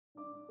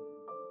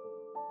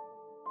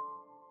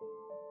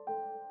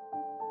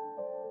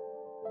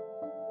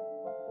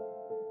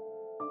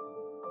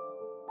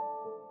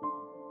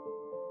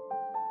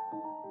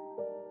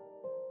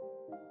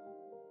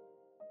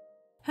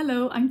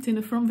Hello, I'm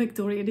Tina from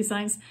Victoria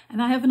Designs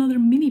and I have another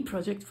mini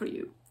project for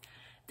you.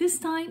 This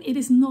time it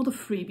is not a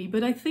freebie,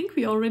 but I think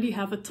we already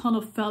have a ton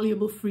of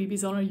valuable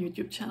freebies on our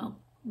YouTube channel.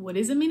 What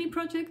is a mini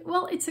project?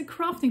 Well, it's a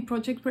crafting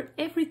project where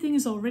everything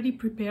is already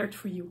prepared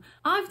for you.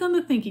 I've done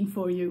the thinking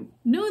for you.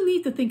 No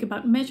need to think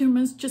about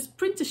measurements, just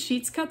print the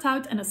sheets, cut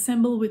out and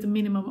assemble with a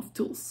minimum of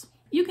tools.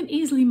 You can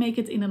easily make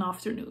it in an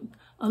afternoon,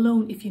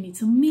 alone if you need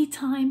some me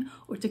time,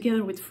 or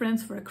together with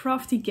friends for a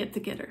crafty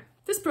get-together.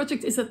 This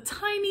project is a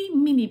tiny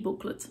mini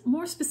booklet,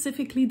 more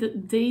specifically the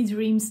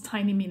Daydreams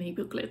Tiny Mini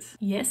Booklet.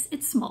 Yes,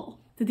 it's small.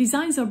 The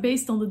designs are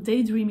based on the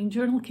Daydreaming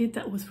Journal Kit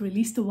that was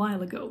released a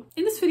while ago.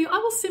 In this video I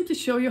will simply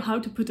show you how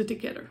to put it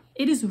together.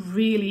 It is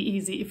really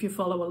easy if you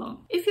follow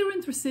along. If you're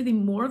interested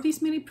in more of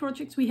these mini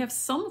projects, we have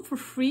some for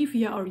free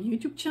via our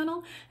YouTube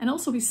channel, and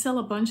also we sell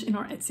a bunch in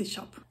our Etsy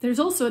shop. There's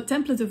also a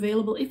template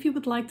available if you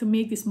would like to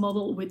make this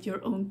model with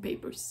your own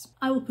papers.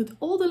 I will put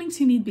all the links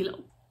you need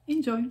below.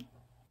 Enjoy!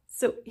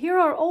 So here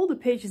are all the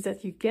pages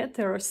that you get.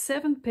 There are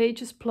 7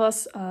 pages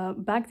plus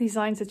back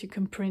designs that you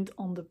can print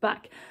on the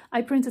back.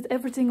 I printed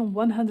everything on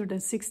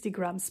 160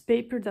 grams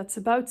paper. That's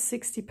about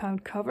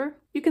 60-pound cover.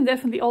 You can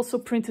definitely also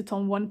print it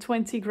on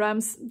 120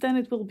 grams. Then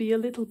it will be a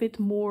little bit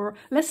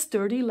less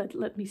sturdy.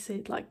 Let me say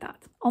it like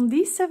that. On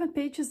these 7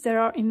 pages,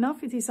 there are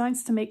enough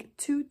designs to make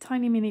 2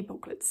 tiny mini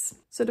booklets.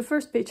 So the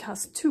first page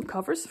has 2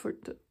 covers for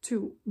the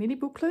 2 mini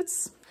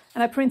booklets.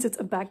 And I printed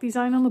a back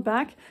design on the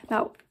back.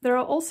 Now, there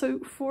are also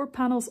 4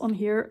 panels on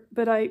here,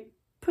 but I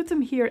put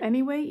them here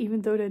anyway,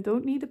 even though they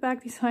don't need a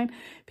back design,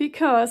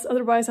 because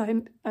otherwise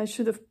I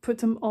should have put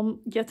them on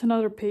yet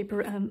another paper.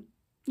 And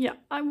yeah,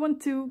 I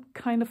want to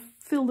kind of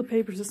fill the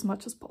papers as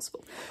much as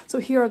possible. So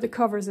here are the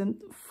covers in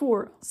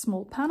 4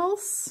 small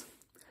panels.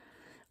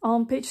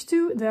 On page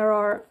 2, there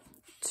are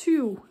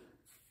 2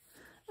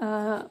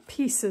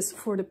 pieces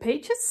for the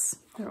pages.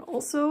 There are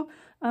also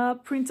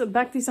print a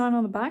back design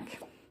on the back.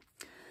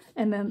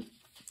 And then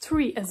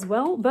 3 as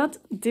well, but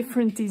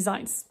different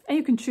designs. And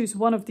you can choose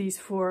one of these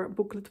for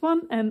booklet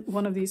 1 and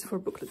one of these for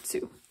booklet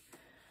 2.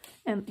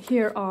 And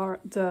here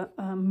are the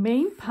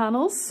main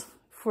panels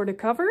for the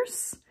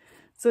covers.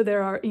 So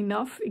there are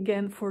enough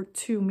again for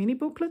 2 mini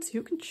booklets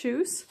you can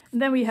choose. And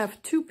then we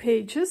have 2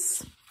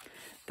 pages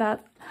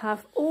that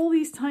have all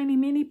these tiny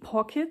mini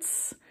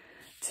pockets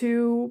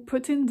to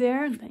put in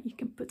there. And then you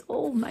can put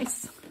all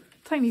nice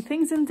tiny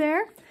things in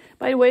there.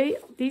 By the way,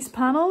 these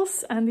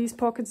panels and these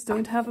pockets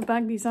don't have a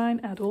back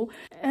design at all.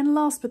 And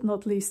last but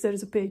not least,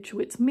 there's a page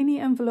with mini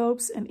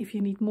envelopes. And if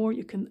you need more,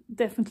 you can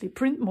definitely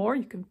print more.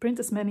 You can print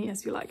as many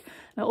as you like.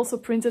 And I also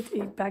printed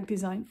a back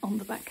design on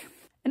the back.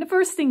 And the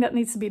first thing that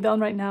needs to be done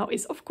right now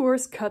is, of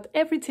course, cut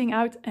everything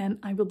out. And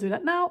I will do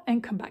that now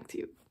and come back to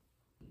you.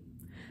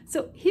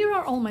 So here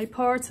are all my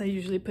parts. I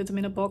usually put them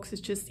in a box.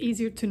 It's just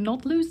easier to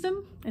not lose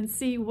them and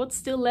see what's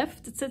still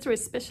left, etc.,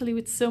 especially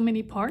with so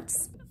many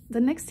parts. The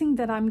next thing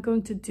that I'm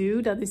going to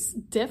do that is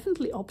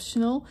definitely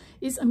optional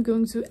is I'm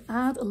going to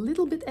add a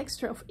little bit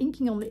extra of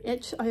inking on the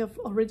edge. I have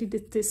already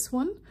did this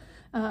one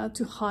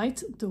to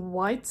hide the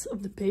white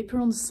of the paper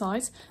on the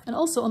sides, and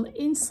also on the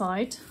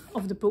inside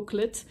of the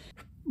booklet.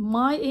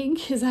 My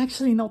ink is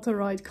actually not the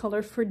right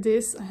color for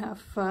this. I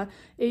have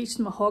aged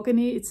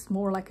mahogany. It's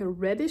more like a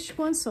reddish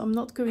one, so I'm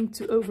not going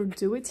to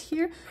overdo it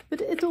here,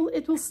 but it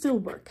will still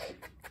work.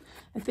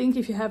 I think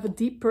if you have a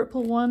deep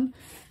purple one,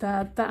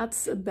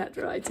 that's a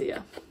better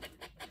idea.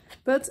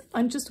 But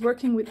I'm just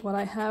working with what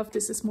I have.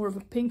 This is more of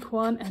a pink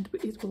one and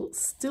it will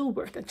still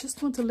work. I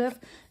just want to leave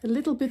a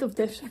little bit of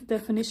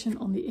definition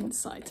on the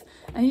inside.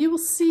 And you will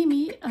see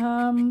me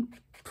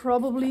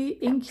probably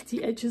ink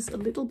the edges a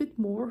little bit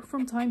more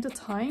from time to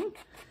time.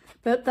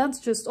 But that's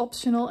just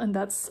optional, and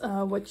that's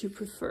what you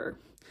prefer.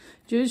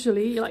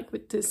 Usually, like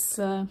with this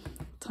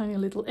tiny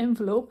little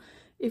envelope,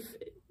 if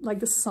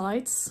like the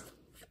sides,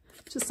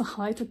 just to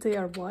hide that they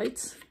are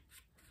white.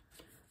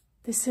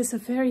 This is a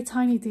very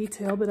tiny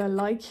detail, but I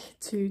like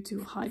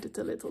to hide it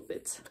a little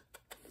bit.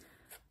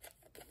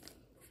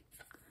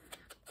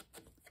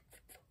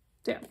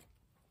 There.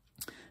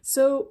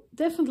 So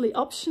definitely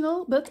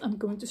optional, but I'm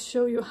going to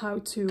show you how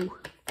to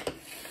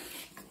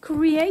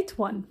create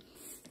one.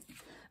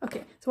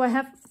 Okay, so I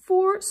have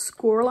 4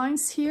 score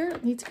lines here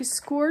that need to be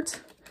scored.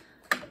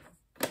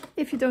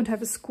 If you don't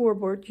have a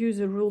scoreboard, use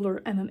a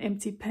ruler and an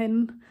empty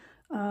pen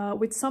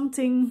with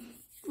something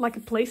like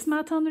a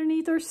placemat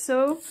underneath or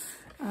so.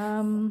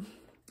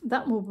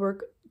 That will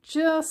work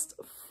just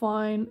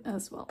fine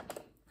as well.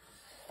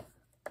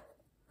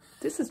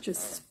 This is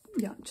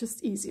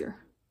just easier.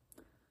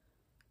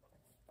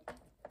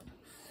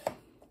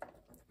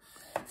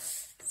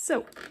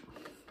 So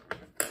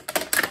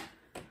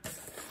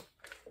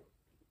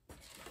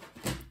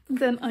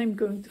then I'm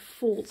going to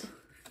fold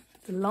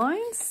the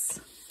lines.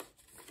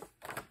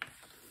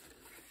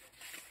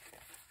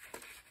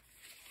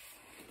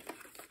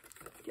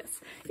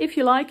 If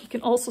you like, you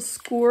can also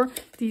score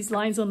these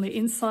lines on the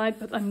inside,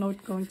 but I'm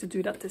not going to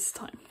do that this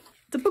time.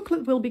 the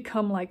booklet will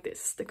become like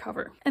this, the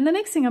cover. And the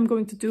next thing I'm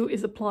going to do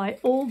is apply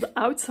all the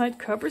outside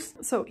covers.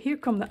 So here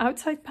come the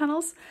outside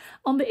panels.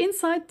 On the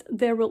inside,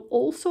 there will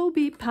also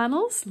be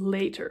panels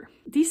later.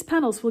 These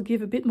panels will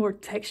give a bit more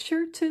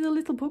texture to the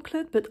little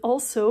booklet, but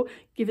also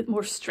give it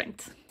more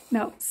strength.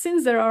 Now,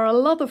 since there are a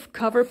lot of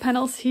cover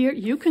panels here,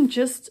 you can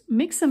just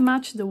mix and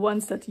match the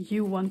ones that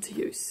you want to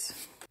use.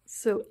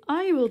 So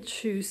I will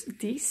choose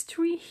these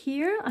three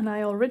here, and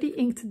I already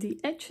inked the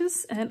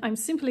edges, and I'm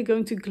simply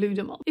going to glue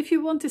them on. If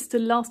you want this to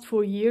last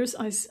for years,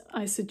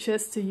 I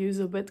suggest to use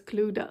a wet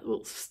glue that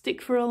will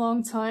stick for a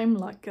long time,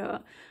 like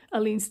a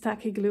Aleene's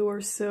tacky glue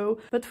or so.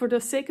 But for the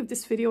sake of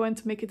this video and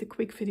to make it a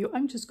quick video,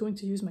 I'm just going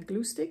to use my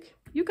glue stick.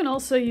 You can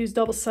also use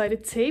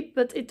double-sided tape,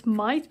 but it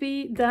might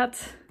be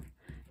that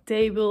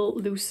they will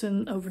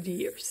loosen over the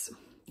years.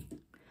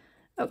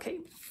 Okay,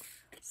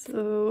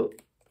 so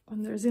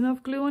when there's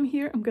enough glue on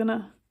here, I'm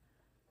gonna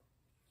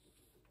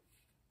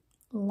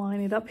line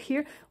it up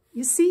here.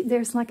 You see,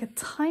 there's like a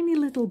tiny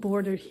little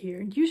border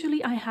here.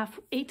 Usually I have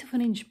 1/8 of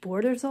an inch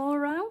borders all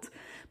around,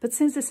 but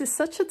since this is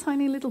such a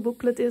tiny little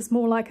booklet, it's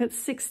more like a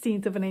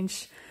 1/16 of an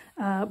inch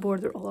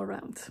border all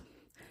around.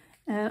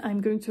 And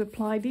I'm going to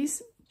apply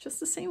these just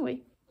the same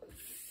way.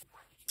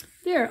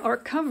 There, our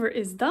cover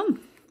is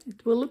done.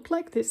 It will look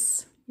like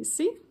this, you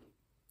see?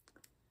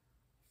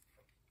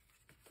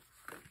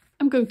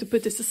 I'm going to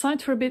put this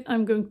aside for a bit.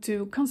 I'm going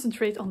to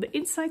concentrate on the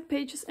inside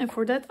pages, and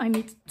for that I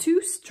need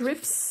 2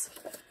 strips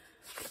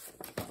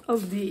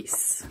of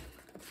these.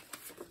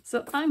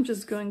 So I'm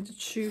just going to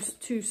choose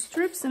 2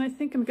 strips, and I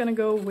think I'm gonna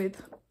go with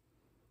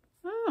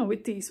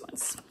these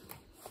ones.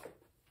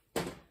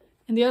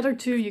 And the other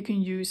 2 you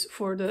can use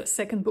for the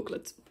second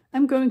booklet.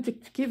 I'm going to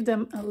give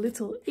them a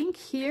little ink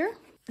here,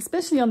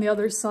 especially on the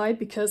other side,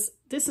 because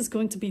this is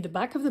going to be the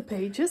back of the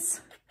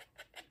pages.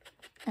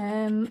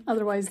 And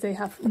otherwise they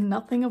have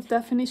nothing of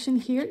definition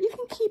here. You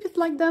can keep it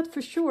like that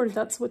for sure,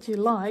 that's what you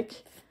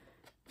like.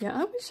 Yeah,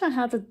 I wish I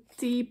had a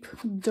deep,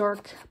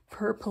 dark,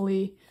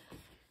 purpley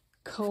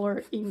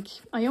color ink.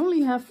 I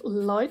only have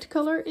light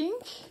color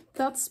ink.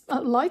 That's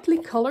a lightly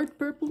colored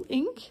purple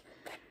ink,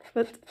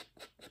 but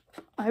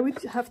I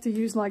would have to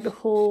use like the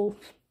whole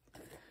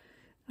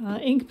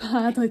ink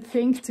pad, I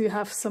think, to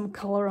have some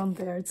color on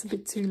there. It's a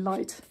bit too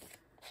light.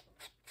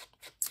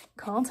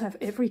 Can't have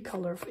every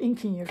color of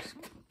ink in your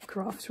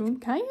craft room,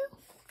 can you?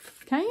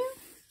 Can you?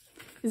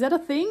 Is that a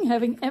thing,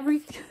 having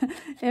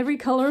every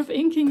color of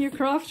ink in your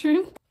craft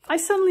room? I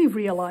suddenly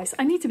realize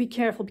I need to be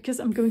careful because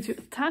I'm going to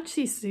attach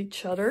these to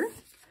each other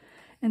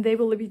and they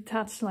will be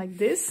attached like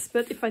this.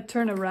 But if I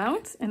turn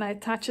around and I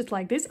attach it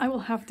like this, I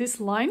will have this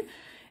line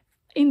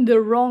in the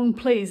wrong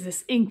place,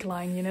 this ink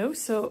line, you know?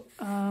 So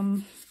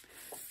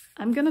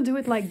I'm gonna do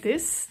it like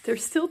this.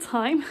 There's still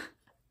time.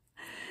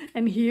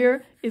 And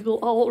here it will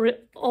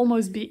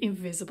almost be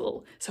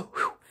invisible. So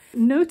whew.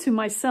 Note to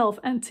myself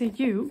and to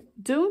you,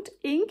 don't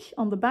ink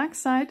on the back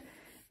side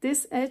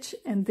this edge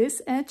and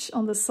this edge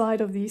on the side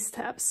of these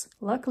tabs.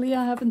 Luckily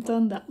I haven't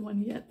done that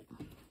one yet.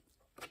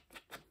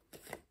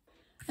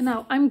 And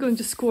now I'm going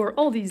to score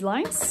all these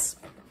lines.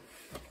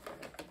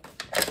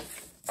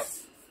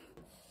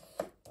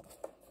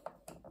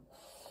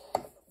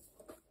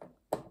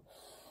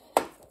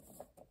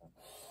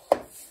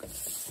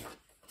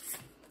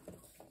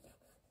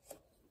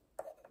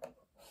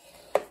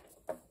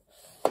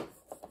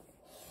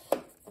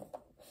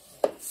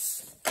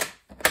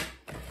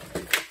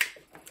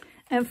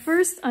 And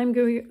first I'm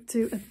going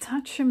to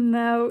attach them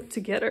now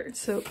together.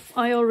 So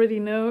I already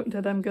know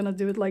that I'm gonna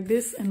do it like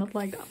this and not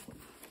like that.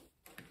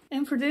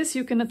 And for this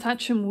you can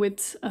attach them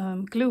with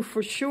glue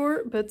for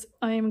sure, but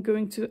I am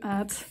going to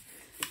add,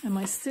 am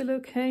I still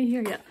okay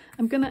here? Yeah,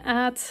 I'm gonna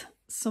add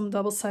some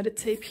double-sided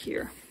tape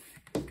here.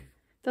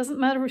 Doesn't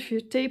matter if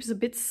your tape is a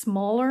bit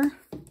smaller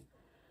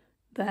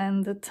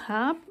than the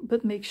tab,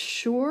 but make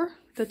sure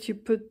that you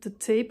put the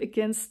tape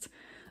against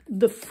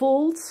the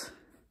fold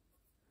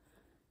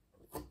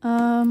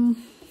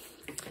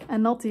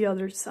and not the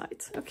other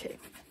side. Okay,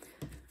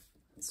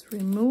 let's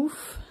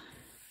remove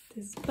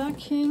this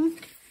backing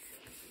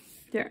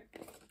there,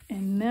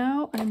 and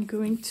now I'm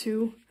going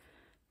to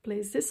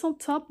place this on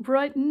top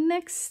right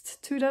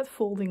next to that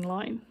folding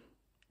line,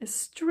 as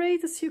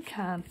straight as you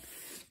can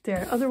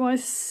there,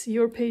 otherwise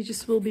your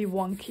pages will be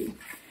wonky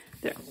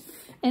there.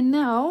 And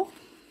now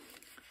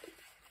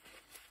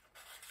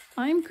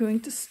I'm going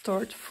to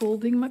start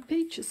folding my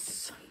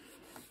pages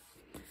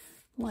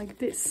like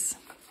this.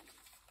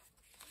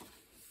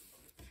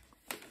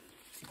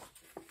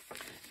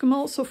 You can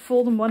also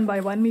fold them one by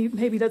one,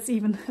 maybe that's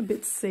even a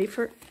bit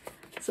safer.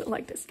 So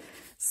like this.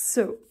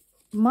 So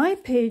my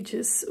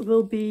pages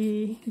will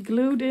be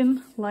glued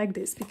in like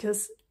this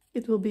because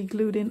it will be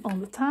glued in on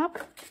the tab.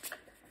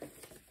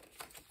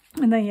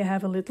 And then you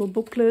have a little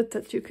booklet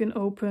that you can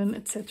open,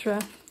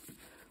 etc.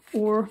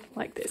 Or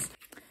like this.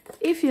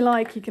 If you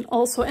like, you can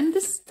also, and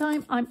this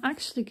time I'm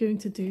actually going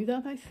to do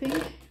that, I think.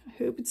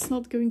 I hope it's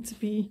not going to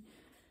be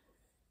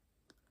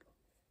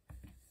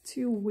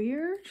too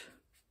weird.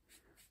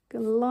 A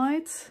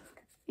light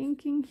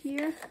inking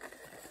here.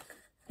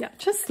 Yeah,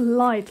 just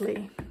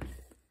lightly.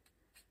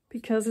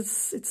 because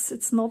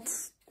it's not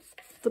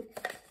the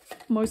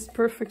most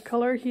perfect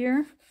color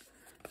here.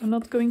 I'm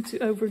not going to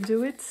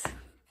overdo it.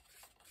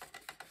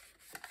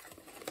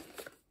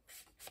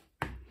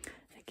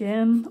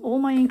 Again, all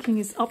my inking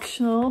is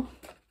optional,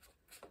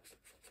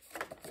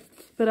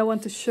 but I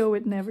want to show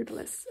it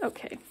nevertheless.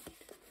 Okay.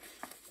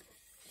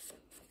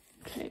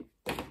 Okay.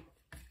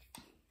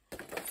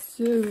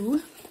 So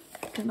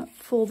I'm gonna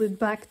fold it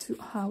back to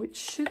how it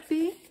should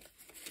be.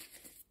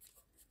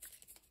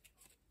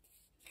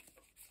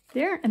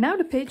 There, and now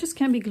the pages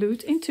can be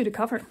glued into the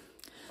cover.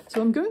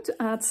 So I'm going to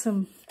add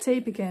some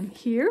tape again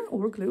here,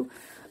 or glue,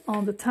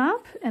 on the tab,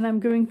 and I'm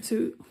going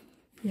to,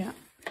 yeah,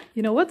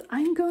 you know what?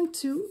 I'm going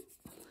to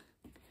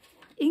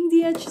ink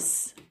the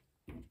edges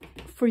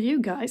for you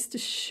guys to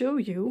show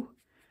you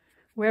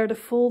where the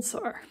folds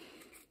are.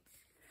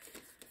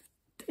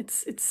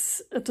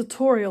 It's a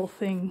tutorial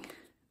thing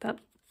that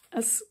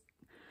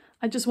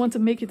I just want to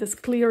make it as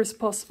clear as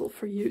possible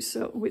for you.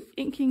 So with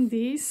inking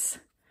these,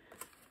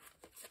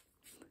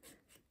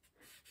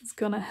 it's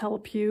gonna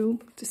help you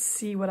to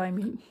see what I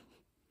mean.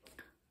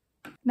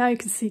 Now you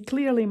can see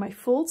clearly my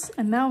folds,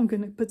 and now I'm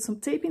going to put some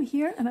tape in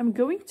here, and I'm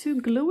going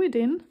to glue it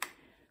in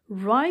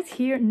right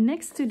here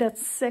next to that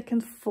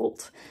second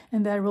fold,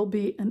 and there will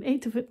be a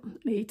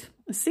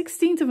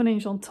 16th of an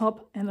inch on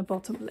top and a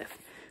bottom left.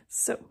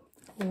 So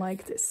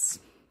like this.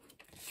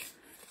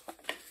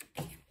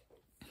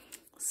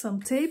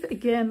 Some tape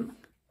again.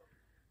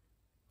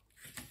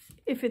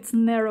 If it's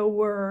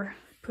narrower,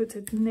 put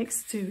it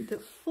next to the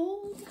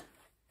fold.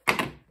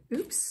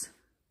 Oops.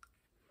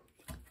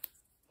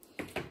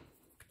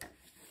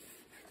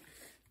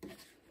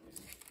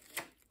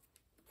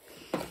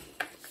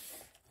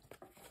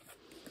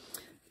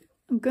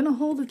 I'm gonna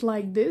hold it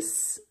like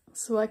this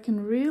so I can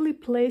really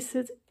place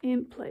it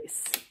in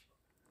place.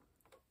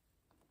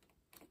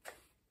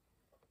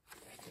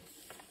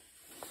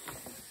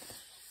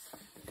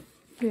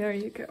 There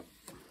you go.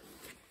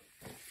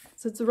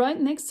 So it's right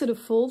next to the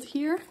fold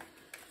here.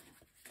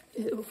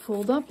 It will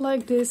fold up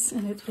like this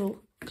and it will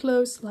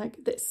close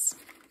like this.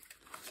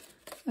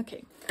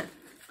 Okay.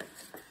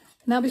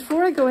 Now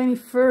before I go any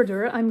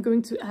further, I'm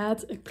going to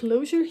add a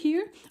closure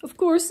here. Of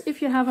course,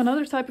 if you have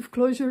another type of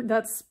closure,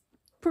 that's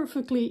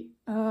perfectly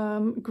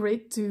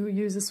great to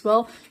use as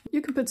well.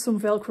 You can put some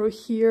Velcro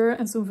here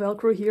and some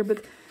Velcro here,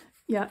 but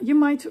yeah, you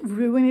might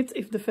ruin it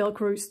if the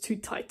Velcro is too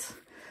tight.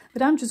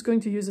 But I'm just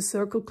going to use a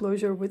circle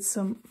closure with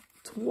some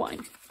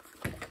twine.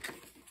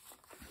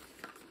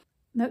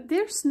 Now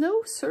there's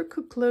no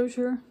circle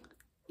closure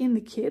in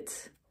the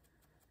kit,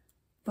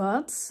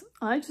 but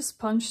I just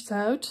punched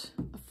out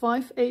a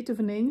 5/8 of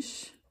an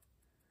inch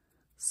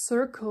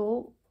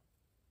circle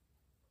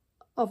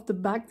of the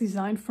back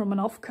design from an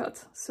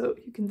offcut, so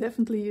you can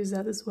definitely use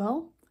that as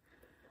well.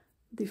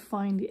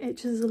 Define the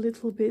edges a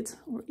little bit,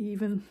 or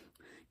even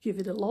give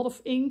it a lot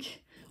of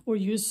ink, or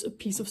use a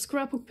piece of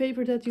scrapbook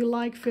paper that you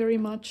like very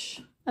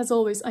much. As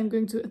always, I'm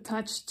going to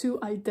attach 2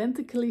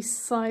 identically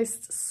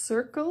sized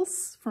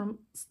circles from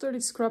sturdy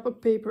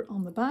scrapbook paper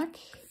on the back.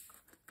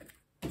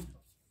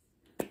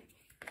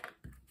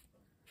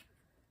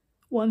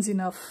 One's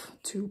enough,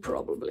 2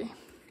 probably.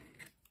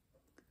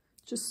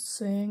 Just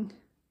saying.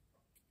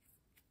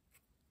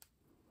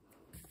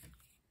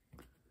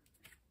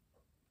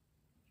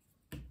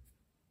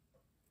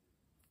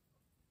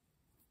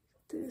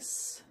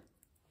 This.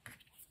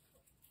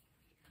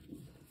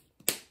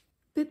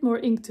 Bit more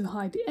ink to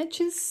hide the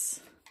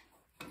edges.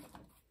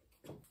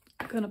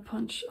 I'm gonna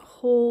punch a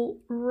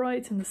hole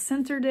right in the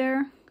center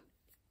there.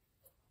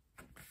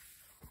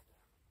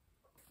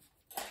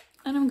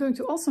 And I'm going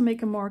to also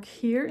make a mark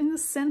here in the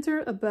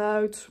center,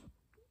 about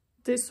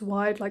this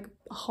wide, like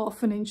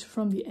 1/2 an inch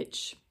from the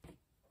edge.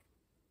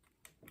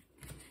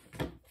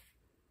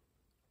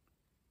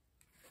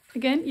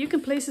 Again, you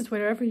can place it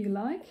wherever you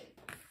like.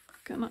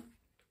 Gonna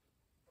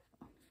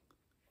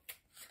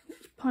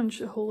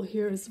punch a hole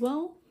here as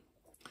well.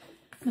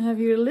 I have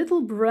here a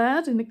little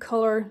brad in the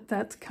color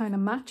that kind of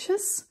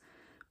matches.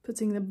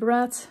 Putting the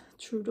brad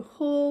through the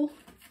hole,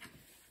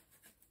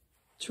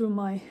 through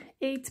my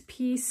 8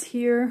 piece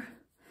here.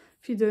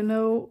 If you don't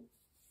know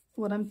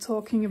what I'm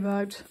talking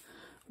about,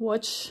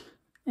 watch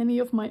any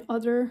of my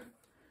other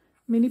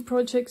mini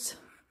project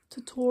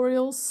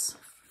tutorials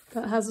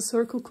that has a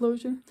circle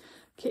closure.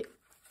 Okay,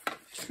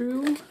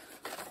 through,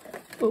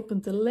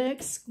 open the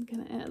legs. I'm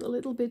gonna add a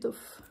little bit of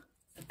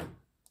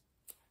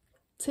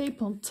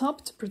tape on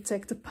top to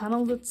protect the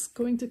panel that's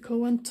going to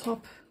go on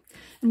top.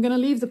 I'm gonna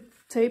leave the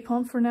tape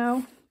on for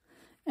now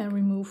and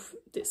remove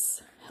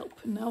this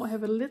help. Now I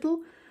have a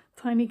little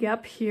tiny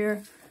gap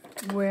here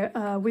where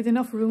with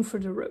enough room for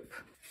the rope.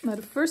 Now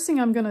the first thing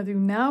I'm gonna do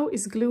now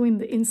is glue in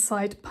the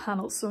inside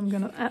panel. So I'm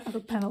gonna add a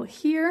panel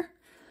here,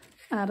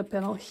 add a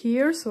panel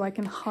here so I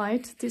can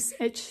hide this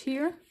edge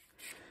here,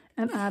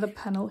 and add a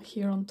panel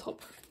here on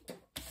top.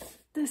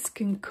 This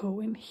can go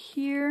in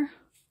here.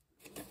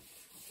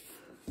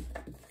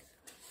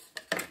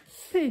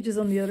 Pages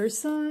on the other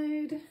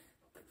side.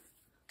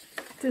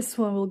 This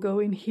one will go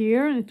in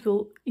here, and it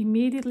will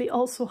immediately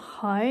also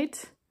hide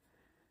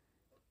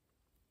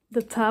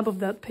the tab of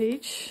that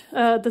page,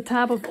 the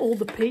tab of all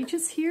the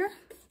pages here.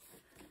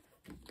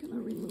 I'm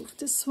gonna remove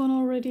this one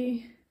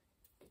already.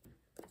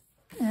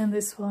 And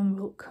this one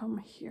will come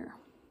here.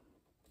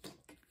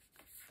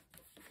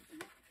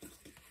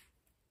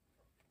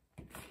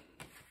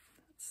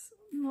 That's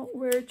not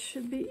where it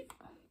should be.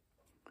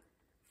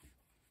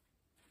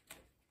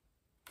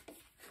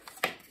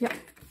 Yeah,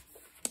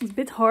 it's a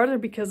bit harder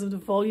because of the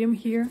volume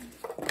here.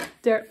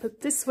 There,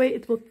 but this way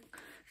it will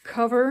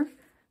cover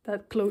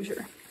that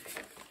closure.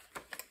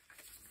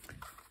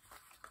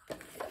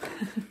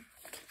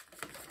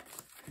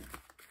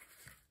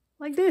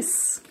 Like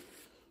this.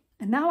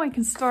 And now I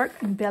can start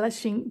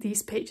embellishing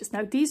these pages.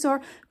 Now these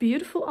are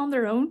beautiful on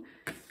their own,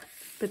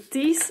 but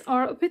these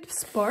are a bit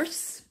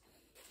sparse.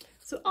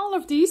 So all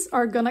of these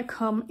are gonna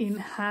come in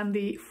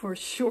handy for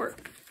sure.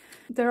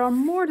 There are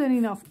more than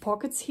enough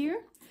pockets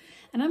here,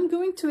 and I'm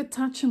going to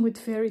attach them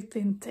with very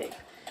thin tape.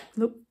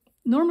 Look,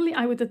 normally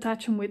I would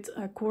attach them with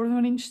a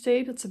 1/4 inch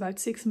tape, that's about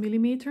 6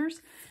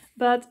 millimeters.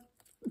 But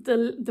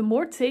the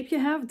more tape you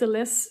have, the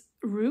less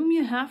room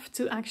you have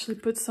to actually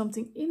put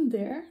something in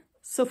there.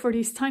 So for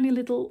these tiny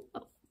little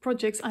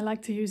projects, I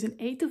like to use an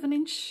 1/8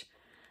 inch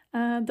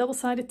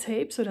double-sided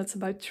tape. So that's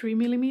about 3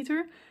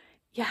 millimeter.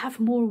 You have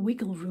more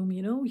wiggle room,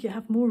 you know, you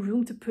have more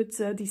room to put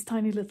these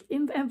tiny little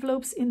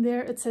envelopes in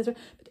there, etc.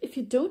 But if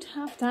you don't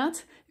have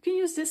that, you can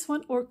use this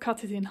one or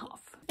cut it in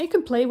half. And you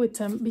can play with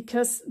them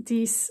because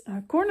these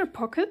corner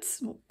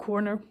pockets,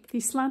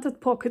 these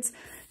slanted pockets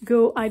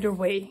go either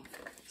way.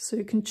 So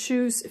you can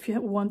choose if you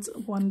want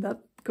one that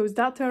goes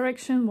that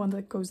direction, one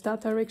that goes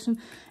that direction,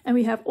 and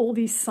we have all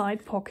these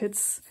side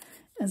pockets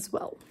as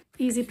well.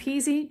 Easy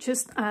peasy,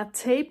 just add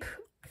tape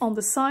on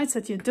the sides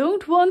that you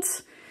don't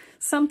want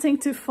something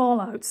to fall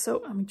out.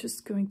 So I'm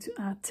just going to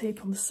add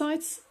tape on the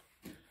sides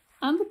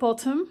and the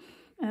bottom,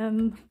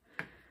 and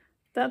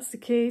that's the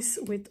case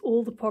with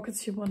all the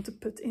pockets you want to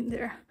put in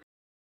there.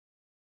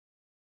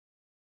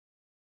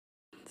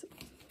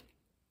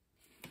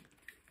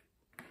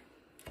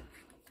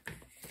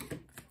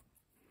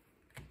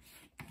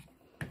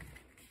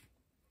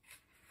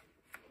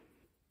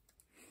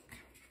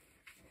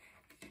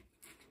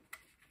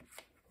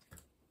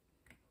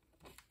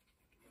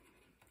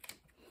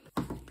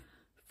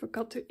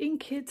 Forgot to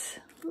ink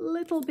it a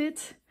little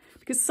bit,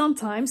 because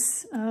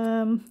sometimes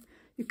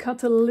you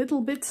cut a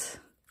little bit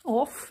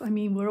off. I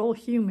mean, we're all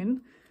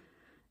human,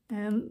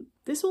 and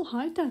this will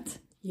hide that.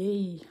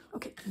 Yay.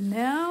 Okay,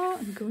 now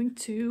I'm going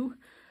to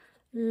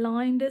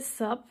line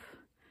this up.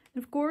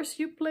 And of course,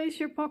 you place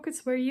your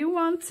pockets where you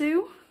want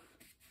to.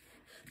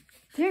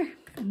 There,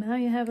 and now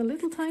you have a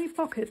little tiny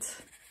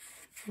pocket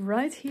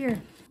right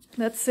here.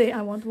 Let's say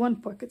I want one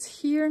pocket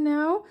here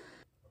now.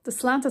 The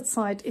slanted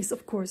side is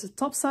of course the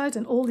top side,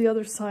 and all the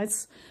other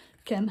sides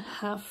can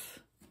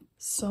have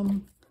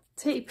some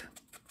tape.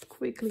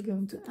 Quickly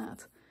going to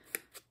add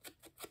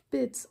a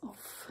bit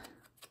of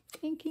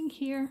inking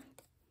here.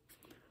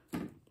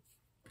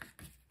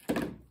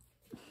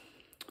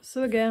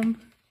 So again,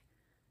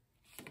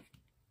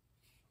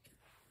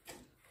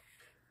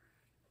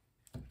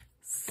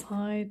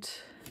 side,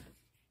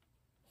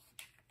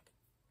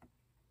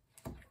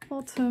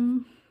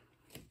 bottom,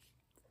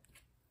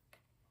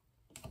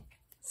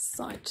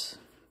 side.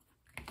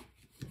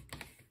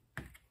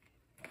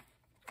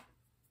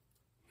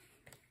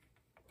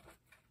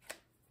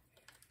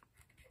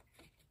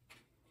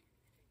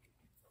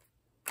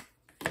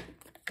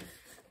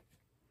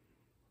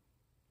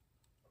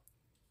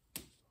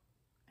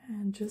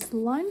 And just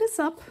line this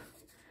up.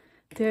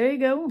 There you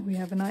go. We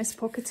have a nice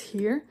pocket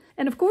here.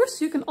 And of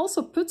course you can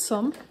also put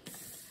some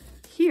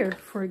here.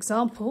 For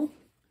example,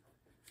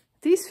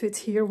 these fit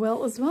here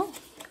well as well.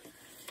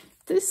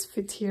 This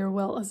fit here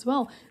well as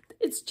well.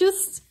 It's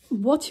just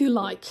what you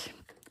like,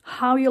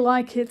 how you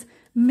like it,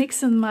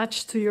 mix and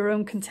match to your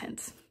own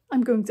content.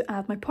 I'm going to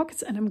add my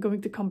pockets and I'm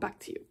going to come back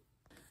to you.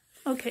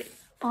 Okay,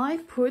 I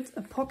put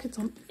a pocket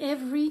on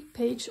every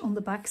page on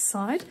the back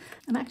side,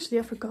 and actually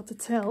I forgot to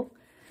tell,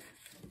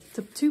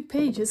 the two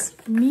pages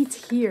meet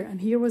here, and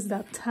here was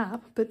that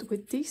tab, but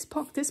with this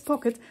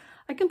pocket,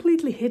 I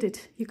completely hid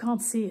it. You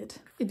can't see it.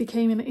 It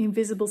became an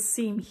invisible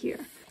seam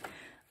here.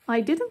 I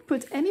didn't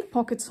put any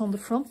pockets on the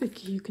front,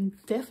 but you can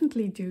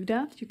definitely do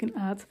that. You can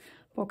add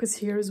pockets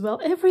here as well.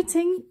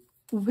 Everything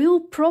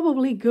will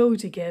probably go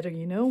together,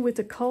 you know, with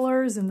the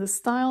colors and the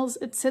styles,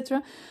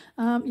 etc.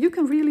 You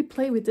can really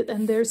play with it,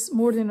 and there's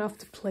more than enough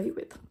to play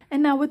with.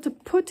 And now with the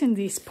put in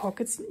these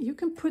pockets, you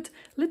can put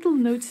little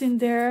notes in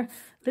there,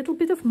 little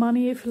bit of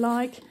money if you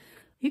like.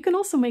 You can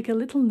also make a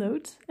little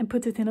note and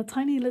put it in a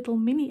tiny little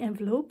mini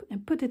envelope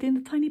and put it in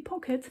a tiny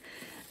pocket.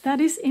 That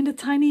is in the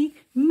tiny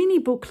mini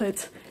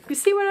booklet. You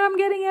see where I'm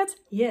getting at?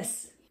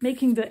 Yes.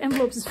 Making the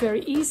envelopes is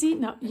very easy.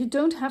 Now, you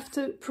don't have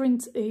to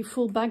print a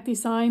full back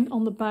design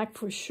on the back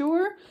for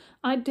sure.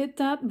 I did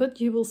that, but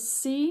you will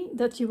see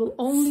that you will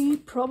only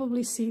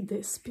probably see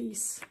this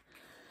piece.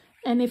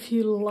 And if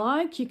you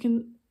like, you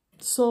can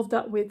solve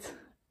that with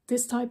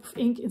this type of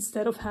ink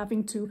instead of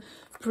having to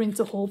print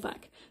the whole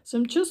back. So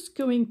I'm just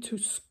going to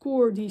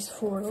score these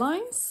 4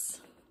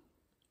 lines.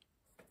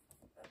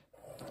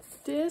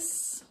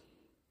 this.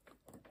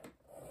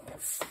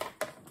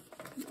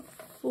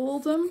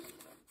 Fold them.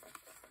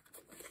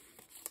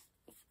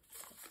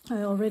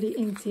 I already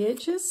inked the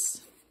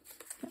edges.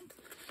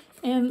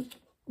 And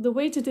the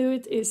way to do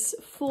it is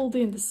fold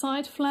in the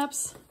side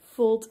flaps,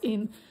 fold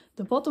in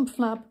the bottom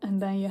flap,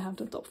 and then you have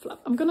the top flap.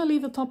 I'm gonna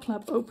leave the top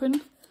flap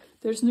open.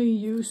 There's no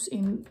use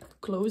in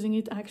closing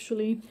it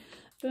actually.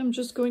 But I'm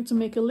just going to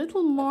make a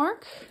little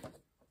mark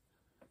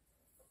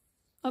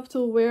up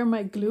to where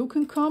my glue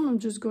can come. I'm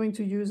just going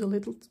to use a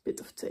little bit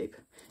of tape.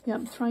 Yeah,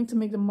 I'm trying to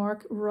make the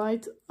mark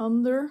right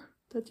under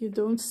that you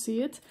don't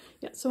see it.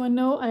 Yeah, so I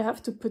know I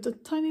have to put a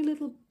tiny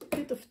little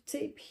bit of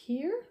tape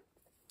here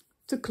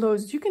to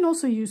close it. You can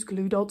also use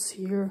glue dots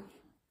here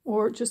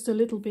or just a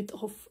little bit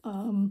of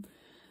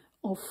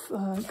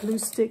glue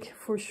stick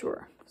for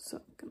sure. So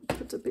I'm gonna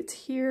put a bit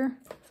here,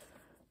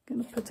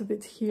 gonna put a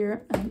bit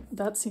here, and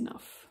that's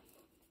enough.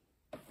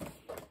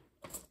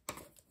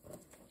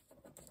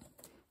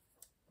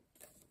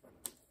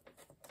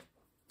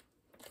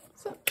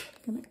 So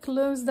I'm gonna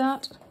close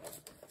that.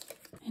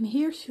 And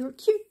here's your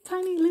cute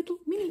tiny little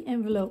mini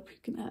envelope. You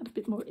can add a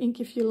bit more ink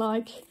if you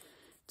like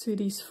to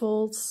these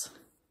folds.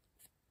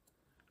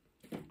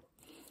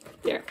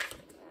 There.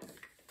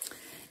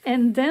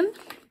 And then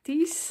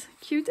these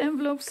cute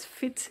envelopes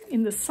fit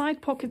in the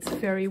side pockets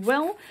very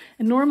well.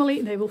 And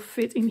normally they will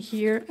fit in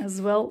here as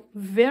well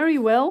very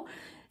well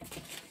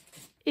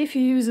if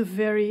you use a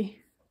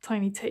very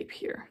tiny tape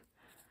here.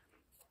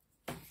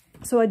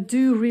 So I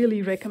do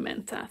really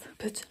recommend that.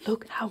 But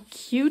look how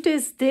cute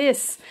is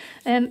this?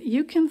 And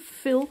you can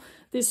fill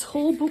this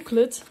whole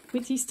booklet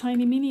with these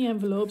tiny mini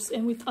envelopes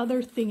and with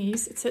other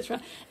thingies,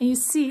 etc. And you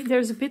see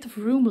there's a bit of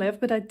room left,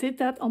 but I did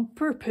that on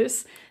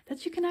purpose,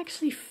 that you can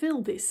actually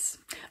fill this.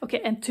 Okay,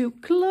 and to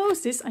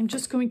close this, I'm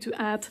just going to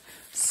add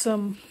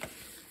some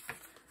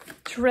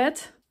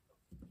thread.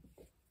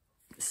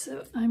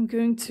 So I'm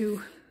going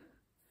to,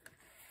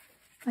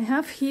 I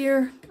have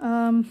here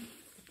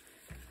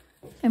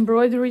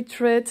embroidery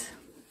thread,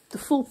 the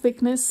full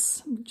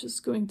thickness. I'm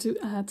just going to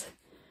add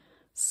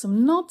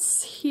some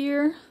knots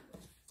here,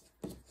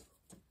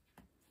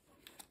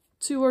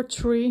 2 or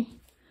 3,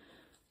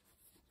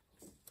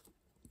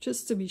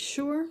 just to be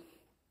sure.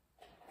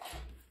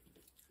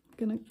 I'm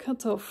gonna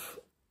cut off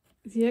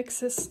the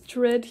excess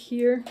thread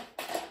here.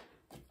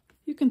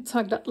 You can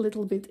tuck that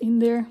little bit in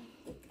there.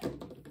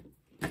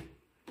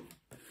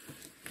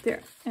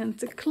 There, and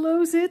to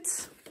close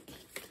it,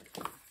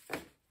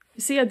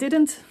 you see I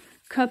didn't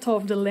cut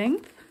off the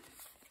length.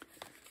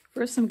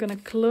 First I'm gonna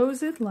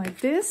close it like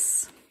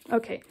this.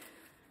 Okay,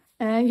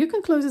 and you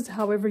can close it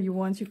however you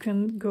want. You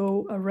can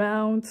go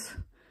around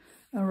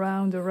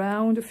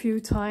a few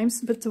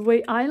times, but the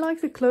way I like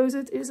to close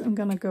it is I'm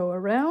gonna go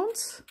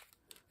around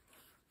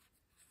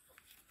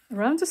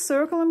the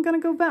circle, I'm gonna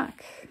go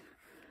back,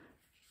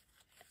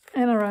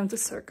 and around the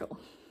circle.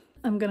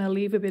 I'm gonna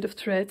leave a bit of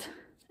thread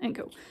and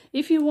go.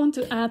 If you want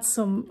to add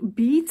some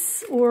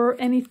beads or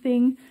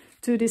anything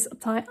to this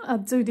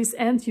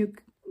end, you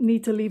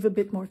need to leave a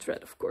bit more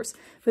thread, of course.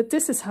 But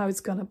this is how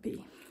it's gonna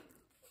be.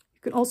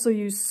 You can also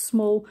use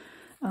small,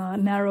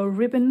 narrow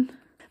ribbon.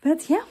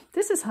 But yeah,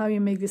 this is how you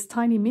make this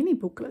tiny mini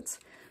booklet.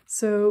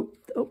 So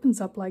it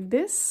opens up like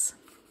this.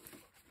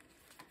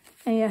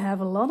 And you have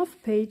a lot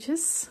of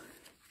pages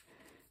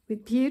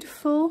with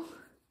beautiful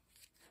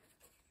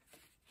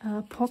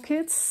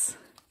pockets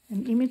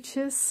and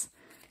images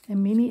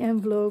and mini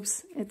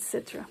envelopes,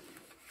 etc.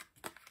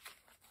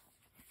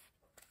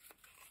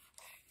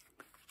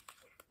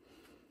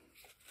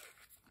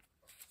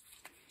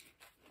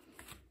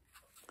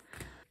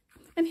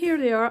 And here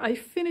they are. I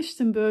finished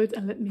them both,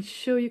 and let me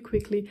show you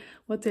quickly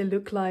what they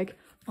look like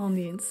on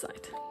the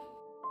inside.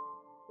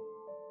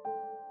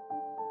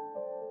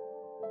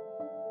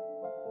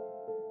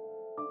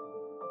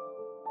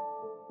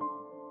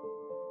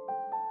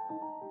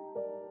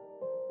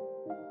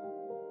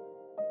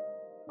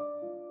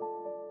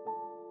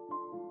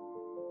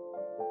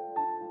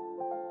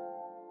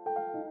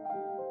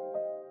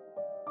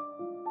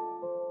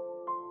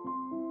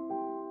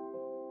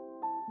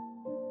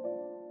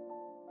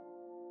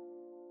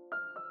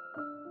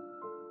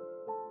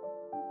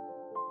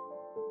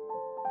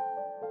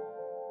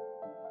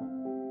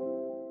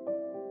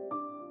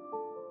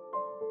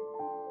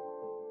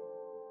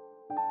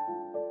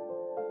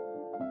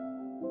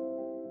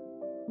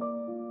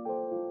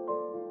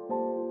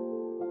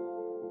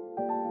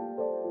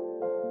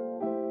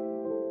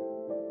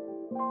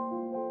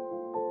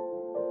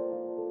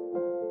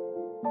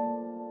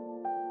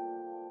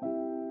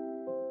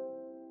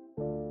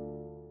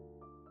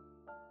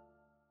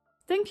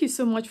 Thank you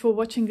so much for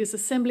watching this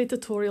assembly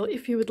tutorial.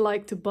 If you would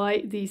like to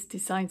buy these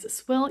designs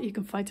as well, you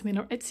can find them in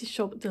our Etsy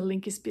shop. The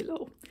link is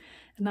below.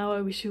 And now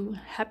I wish you a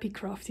happy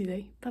crafty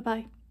day. Bye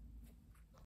bye.